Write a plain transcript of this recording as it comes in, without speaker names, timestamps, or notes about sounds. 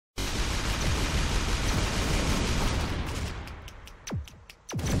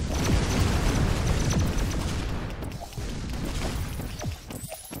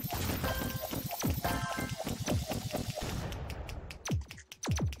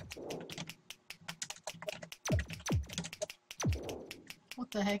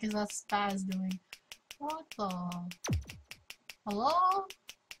What the heck is that spaz doing? What the? Hello?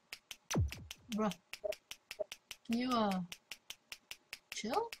 Bruh. Can you,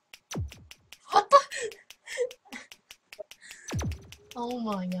 chill? What the? Oh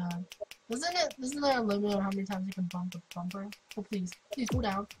my god. Isn't there a limit on how many times you can bump a bumper? Oh please. Please go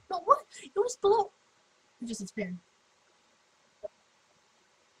down. No, what? It was below. It just disappeared.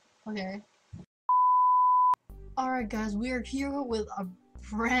 Okay. Alright guys, we are here with a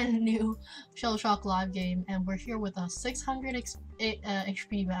brand new Shellshock Live game, and we're here with a 600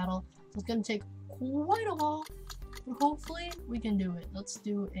 HP battle. So it's gonna take quite a while, but hopefully we can do it. Let's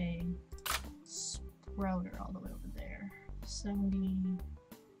do a sprouter all the way over there.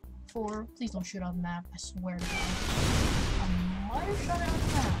 74. Please don't shoot on the map, I swear to God. I might have shot it on the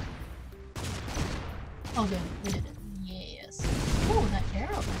map. Oh good, we did it. Yes. Oh, that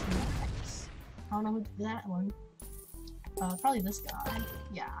arrow is nice. I don't know who did that one. Probably this guy.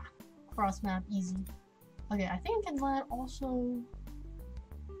 Yeah. Cross map, easy. Okay, I think I can land also.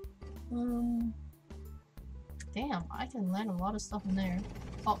 Damn, I can land a lot of stuff in there.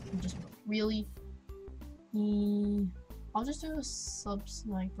 Oh, just really. I'll just do a sub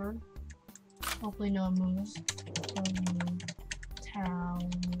sniper. Hopefully no one moves. Town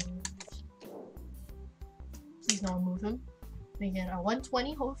moves. Please no one move him. We get a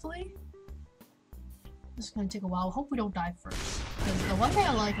 120 hopefully. This is gonna take a while. Hope we don't die first. Because the one thing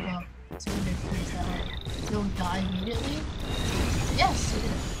I like about 200 is that you don't die immediately. Yes, we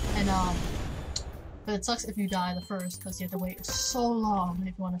did. And but it sucks if you die the first because you have to wait so long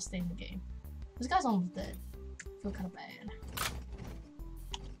if you want to stay in the game. This guy's almost dead. I feel kind of bad.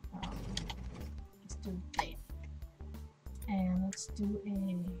 Let's do that. And let's do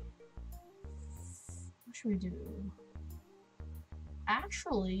a. What should we do?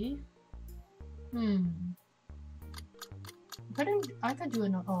 Actually. I could do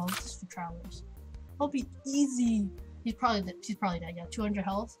another. Oh, this is for Travelers. It'll be easy. He's probably dead. Yeah, 200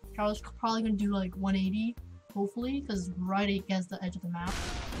 health. Travelers probably gonna do like 180, hopefully, because it's right against the edge of the map.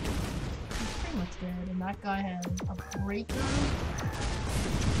 He's pretty much dead, and that guy has a breaker.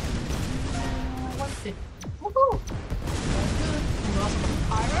 150. Woohoo! That's good. And also the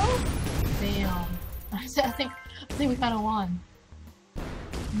pyro. Damn. I think we kind of won.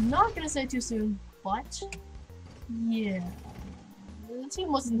 Not gonna say too soon, but yeah, the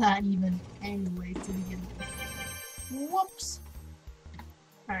team wasn't that even anyway to begin with. Whoops.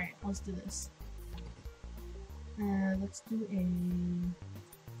 All right, let's do this. Let's do a.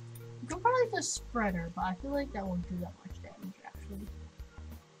 We could probably do a spreader, but I feel like that won't do that much damage actually.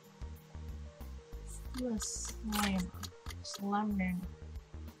 Let's do a slammer.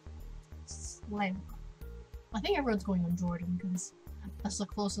 I think everyone's going on Jordan because that's the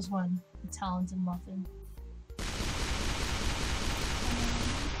closest one to Talons and Muffin.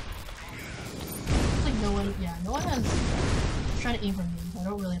 Like no one has trying to aim for me, so I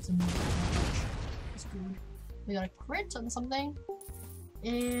don't really have to move that much. That's good. We got a crit on something,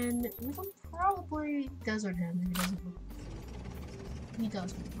 and we can probably desert him if he doesn't move. He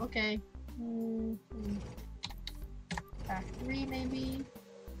does move. Okay. Back 3 maybe.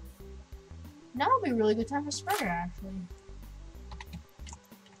 Now would be a really good time for spreader actually.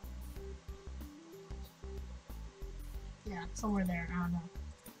 Yeah, somewhere there, I don't know.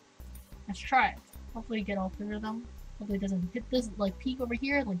 Let's try it. Hopefully get all 3 of them. Hopefully it doesn't hit this like peak over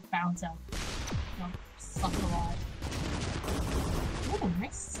here and like bounce out. No, suck it alive. Oh,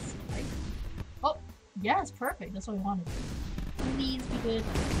 nice. Right. Oh, yeah, it's perfect. That's what we wanted. Please be good.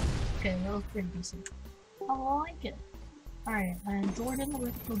 Okay, that was pretty decent. I like it. Alright, and Jordan,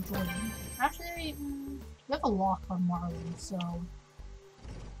 let's go Jordan. Actually, we have a lock on Marlin, so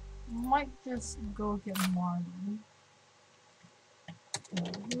might just go get Marlin.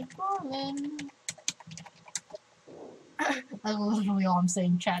 Marlin. That's literally all I'm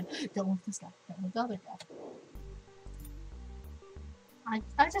saying, Chad. Don't with this guy, don't with the other guy.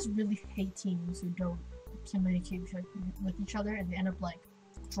 I just really hate teams who don't communicate with each other and they end up like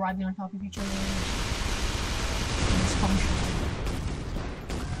driving on top of each other. It's functional.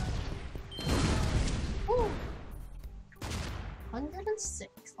 Woo!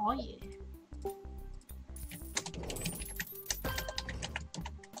 106. Oh yeah.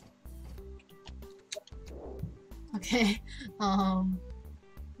 Okay,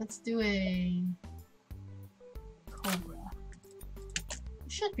 let's do a Cobra.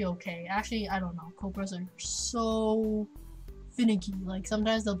 It should be okay. Actually, I don't know. Cobras are so finicky. Like,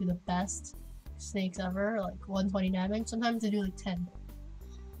 sometimes they'll be the best snakes ever, like 120 damage. Sometimes they do like 10.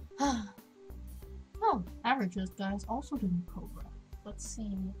 Oh, averages, guys. Also doing Cobra. Let's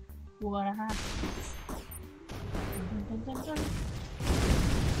see what happens.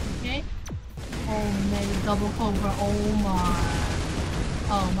 Okay. Oh man, double cobra. Oh my.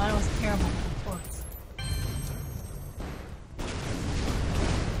 Oh, mine was terrible, of course.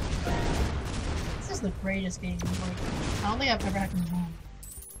 This is the greatest game. Like, I don't think I've ever had to move.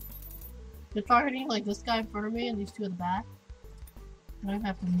 They're targeting like this guy in front of me and these two at the back. I don't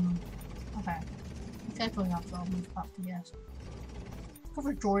have to move. Okay. This guy's going up, so I'll move up to yes. Go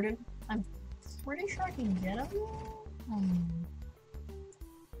for Jordan. I'm pretty sure I can get him.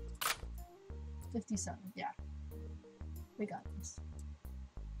 57, yeah. We got this.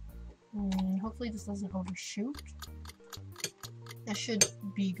 Hopefully this doesn't overshoot. That should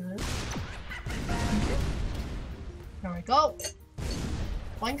be good. There we go.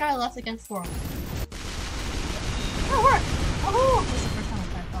 One guy left against 4. Oh, work! Oh! This is the first time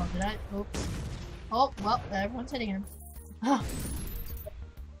I've had. Oh, did I? Oops. Oh, well, everyone's hitting him. I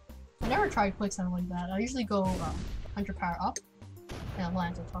never tried quicksand like that. I usually go 100 power up and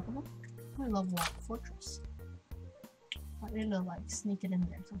land on top of him. I love Lock Fortress. I need to like sneak it in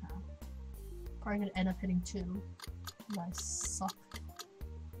there somehow. Probably gonna end up hitting 2. I suck.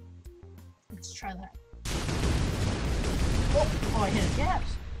 Let's try that. Oh, I hit it. Yes.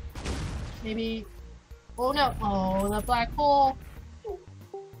 Maybe. Oh no! Oh, the black hole.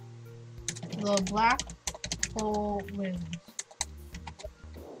 The black hole wins.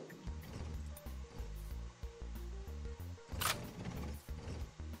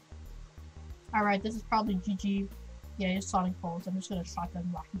 Alright, this is probably GG. Yeah, it's Sonic Pulse. I'm just gonna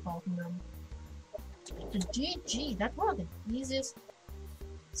shotgun Rocky Ball from them. The GG! That's one of the easiest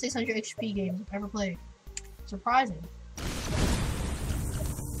 600 HP games I've ever played. Surprising.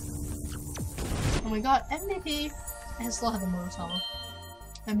 And we got MVP, and I still have the most health.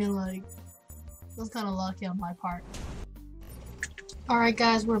 I mean, like, it was kind of lucky on my part. Alright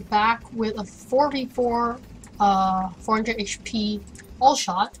guys, we're back with a 4v4 400 HP all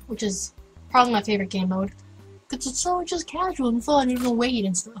shot, which is probably my favorite game mode. Because it's so just casual and fun, you don't wait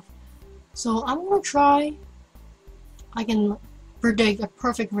and stuff. So I'm gonna try. I can predict a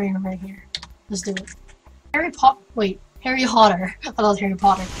perfect rain right here. Let's do it. Harry Potter. I thought it was Harry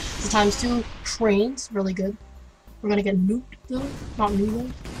Potter. The ×2 trains, really good. We're gonna get nuked though. Not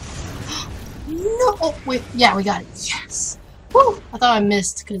nuked. No! Oh, wait. Yeah, we got it. Yes! Woo! I thought I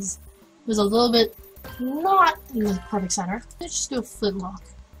missed because it was a little bit not in the perfect center. Let's just do a flintlock.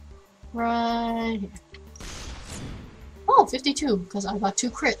 Right here. Oh, 52, because I got 2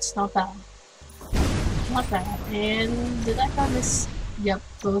 crits. Not bad. Not bad. And did that guy miss? Yep,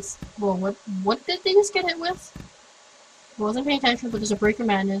 both. Well, what did they just get hit with? I wasn't paying attention, but there's a Breaker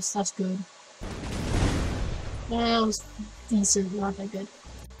Madness. That's good. Well, it was decent, not that good.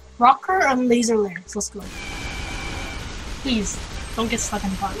 Rocker and Laser Layers. Let's go. Please, don't get stuck in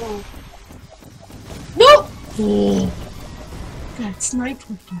the pot. Oh. No! Oh. God, sniped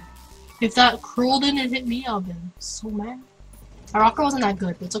with me. If that cruel didn't hit me, I'll be so mad. Our rocker wasn't that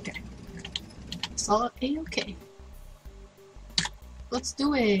good, but it's okay. It's all A-okay. Let's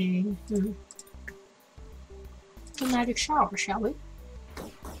do a magic shower, shall we?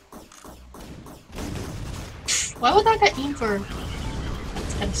 Why would that guy aim for?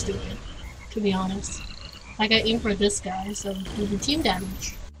 That's kind of stupid, to be honest. I got aim for this guy, so do the team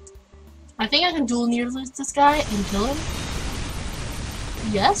damage. I think I can dual near this guy and kill him.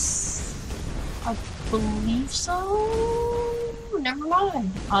 Yes, I believe so. Never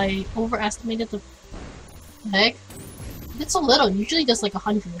mind. I overestimated the heck. It's a little. Usually does like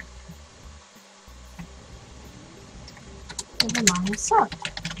 100. Never mind. I suck.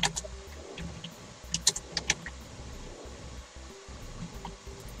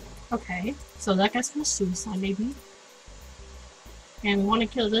 Okay, so that guy's gonna suicide maybe. And we want to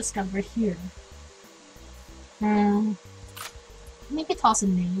kill this guy right here. Maybe toss a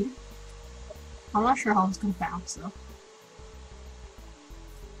nade. I'm not sure how it's gonna bounce though.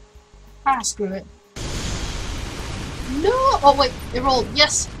 Ah, screw it. No! Oh wait, it rolled.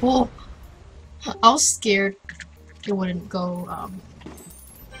 Yes! Oh! I was scared it wouldn't go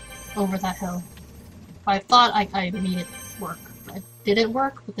over that hill. I thought I made it work. It didn't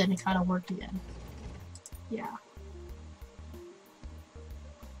work, but then it kind of worked again. Yeah.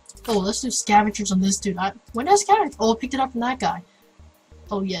 Oh, let's do scavengers on this dude. When did I scavenge? Oh, I picked it up from that guy.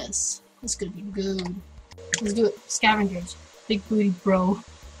 Oh yes, this is gonna be good. Let's do it. Scavengers. Big booty, bro.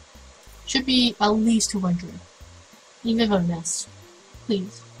 Should be at least 200. Even if I miss.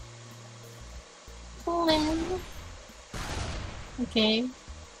 Please. Okay.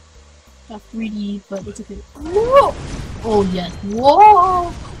 Got 3D, but it's okay. No! Oh yes.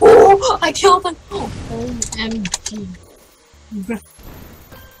 Whoa! Oh! I killed him! Oh, OMG.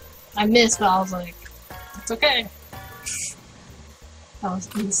 I missed, but I was like, it's okay. That was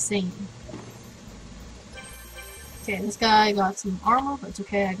insane. Okay, this guy got some armor, but it's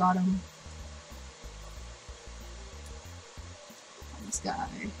okay, I got him. This guy.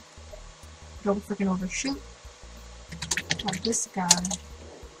 Don't freaking overshoot. Got this guy.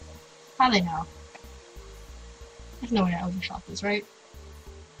 How do they know? There's no way I overshot this, right?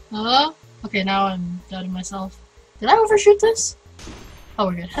 Okay, now I'm doubting myself. Did I overshoot this? Oh,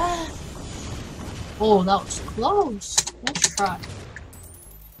 we're good. Oh, that was close. Let's try.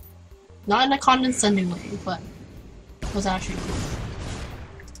 Not in a condescending way, but it was actually good.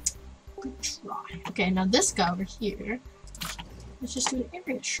 Good try. Okay, now this guy over here. Let's just do an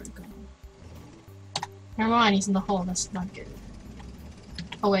area shotgun. Never mind, he's in the hole. That's not good.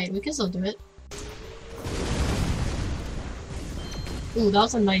 Oh wait, we can still do it. Ooh, that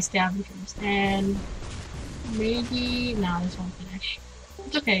was a nice damage boost. And maybe nah, this won't finish.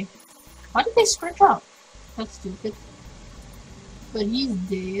 It's okay. Why did they sprint out? That's stupid. But he's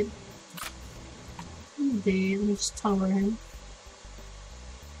dead. He's dead. Let me just tunnel him.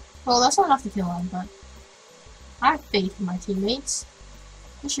 Well, that's not enough to kill him, but I have faith in my teammates.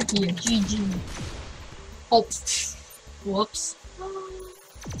 This should be a GG. Oh, whoops.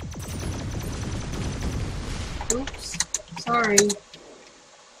 Oops. Sorry.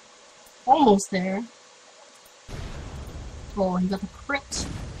 Almost there. Oh, he got the crit.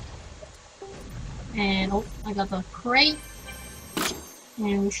 And, oh, I got the crate.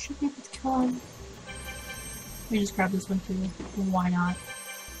 And we should be able to kill him. Let me just grab this one too. Why not?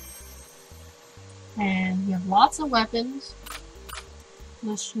 And we have lots of weapons.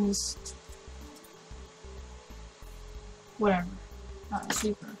 Let's just... whatever.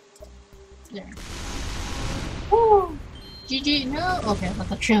 Super. There. Woo! GG, no! Okay, I thought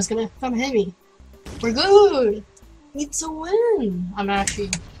the train was gonna come hit me. We're good! It's a win! I'm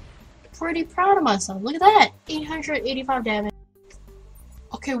actually pretty proud of myself. Look at that! 885 damage.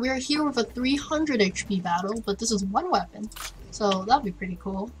 Okay, we're here with a 300 HP battle, but this is one weapon. So that'd be pretty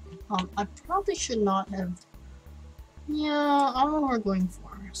cool. I probably should not have... yeah, I don't know what we're going for.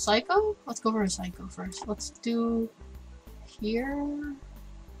 Psycho? Let's go for a Psycho first. Let's do... here...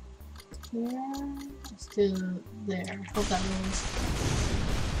 here... let's do... there. Hope that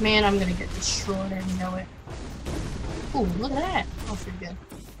moves. Man, I'm gonna get destroyed, I know it. Ooh, look at that! Oh, pretty good.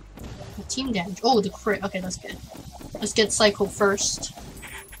 The team damage. Oh, the crit. Okay, that's good. Let's get Psycho first.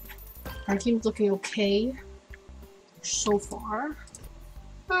 Our team's looking okay so far.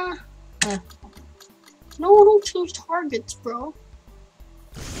 No, don't change targets, bro.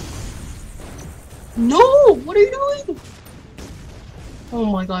 No! What are you doing? Oh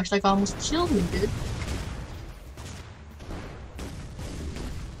my gosh, that guy almost killed me, dude.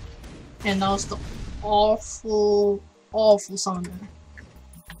 And that was the awful, awful summoner.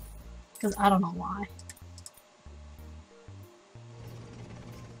 Because I don't know why.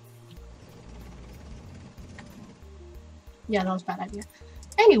 Yeah, that was a bad idea.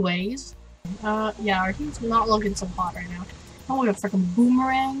 Anyways, yeah, our team's not looking so hot right now. I want a freaking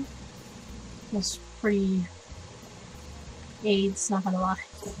boomerang. That's pretty AIDS, not gonna lie.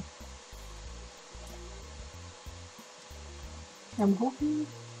 I'm hoping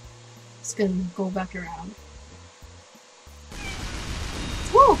it's gonna go back around.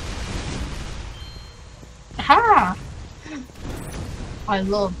 Woo! Ha! I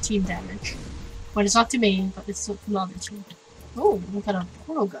love team damage. When it's not to me, but it's from the other team. Oh, we got a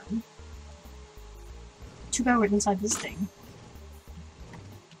portal gun. Too bad we're inside this thing.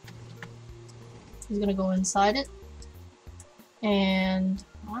 He's gonna go inside it. And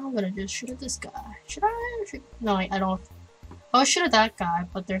I'm gonna just shoot at this guy. Should I? Shoot? No, I don't. I'll shoot at that guy,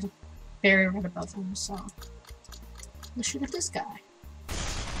 but there's a barrier right above him, so let's shoot at this guy.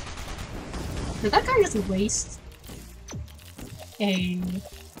 Did that guy just waste a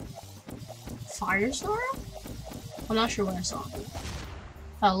firestorm? I'm not sure what I saw.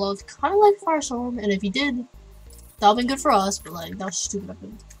 I loved kind of like firestorm, and if he did, that would've been good for us. But like that was stupid of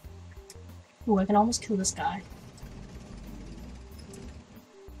him. Ooh, I can almost kill this guy.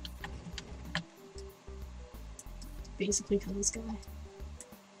 Basically kill this guy.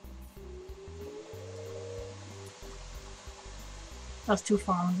 That's too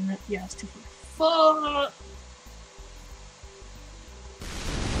far, wasn't it? Yeah, it's too far. Fuck!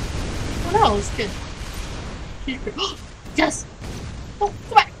 Oh no, it's good. Yes! Oh,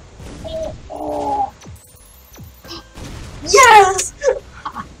 come back! Oh, oh. Yes!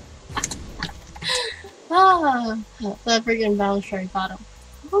 Ah, that freaking bounce strike got him.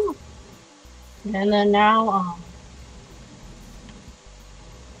 Oh. And then now,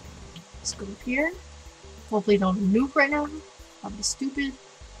 let's go up here. Hopefully don't nuke right now. That'd be stupid.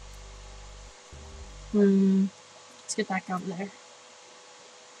 Let's get back over there.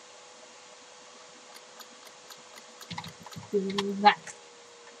 that.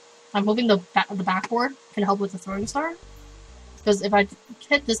 I'm hoping the backboard can help with the throwing star. Because if I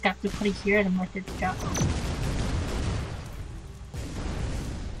hit this guy, put it here and I might hit the guy.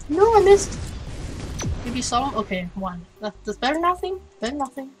 No, I missed! Maybe you saw him? Okay, 1. That's better than nothing? Better than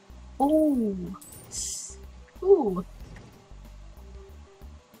nothing. Ooh. Ooh.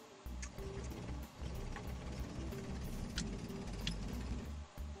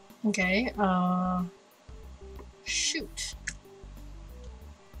 Okay, shoot.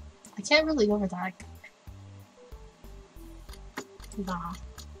 I can't really go over that. Nah.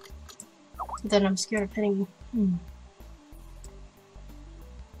 Then I'm scared of hitting.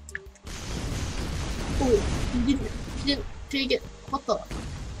 Oh, he didn't take it. What the?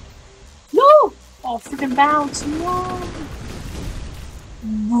 No! Oh, freaking bounce! No!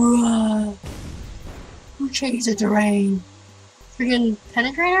 Bruh. Who changed the terrain? Freaking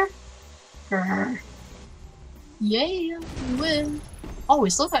penetrator? Grr. Yeah, we win. Oh, we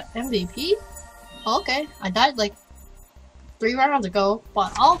still got MVP? Okay, I died like 3 rounds ago,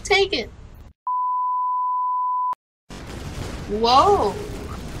 but I'll take it. Whoa!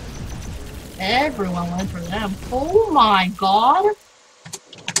 Everyone went for them. Oh my god!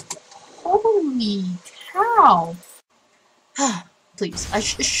 Holy cow! Please, I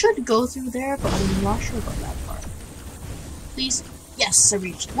should go through there, but I'm not sure about that part. Please. Yes, I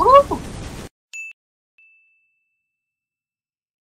reached. Whoa!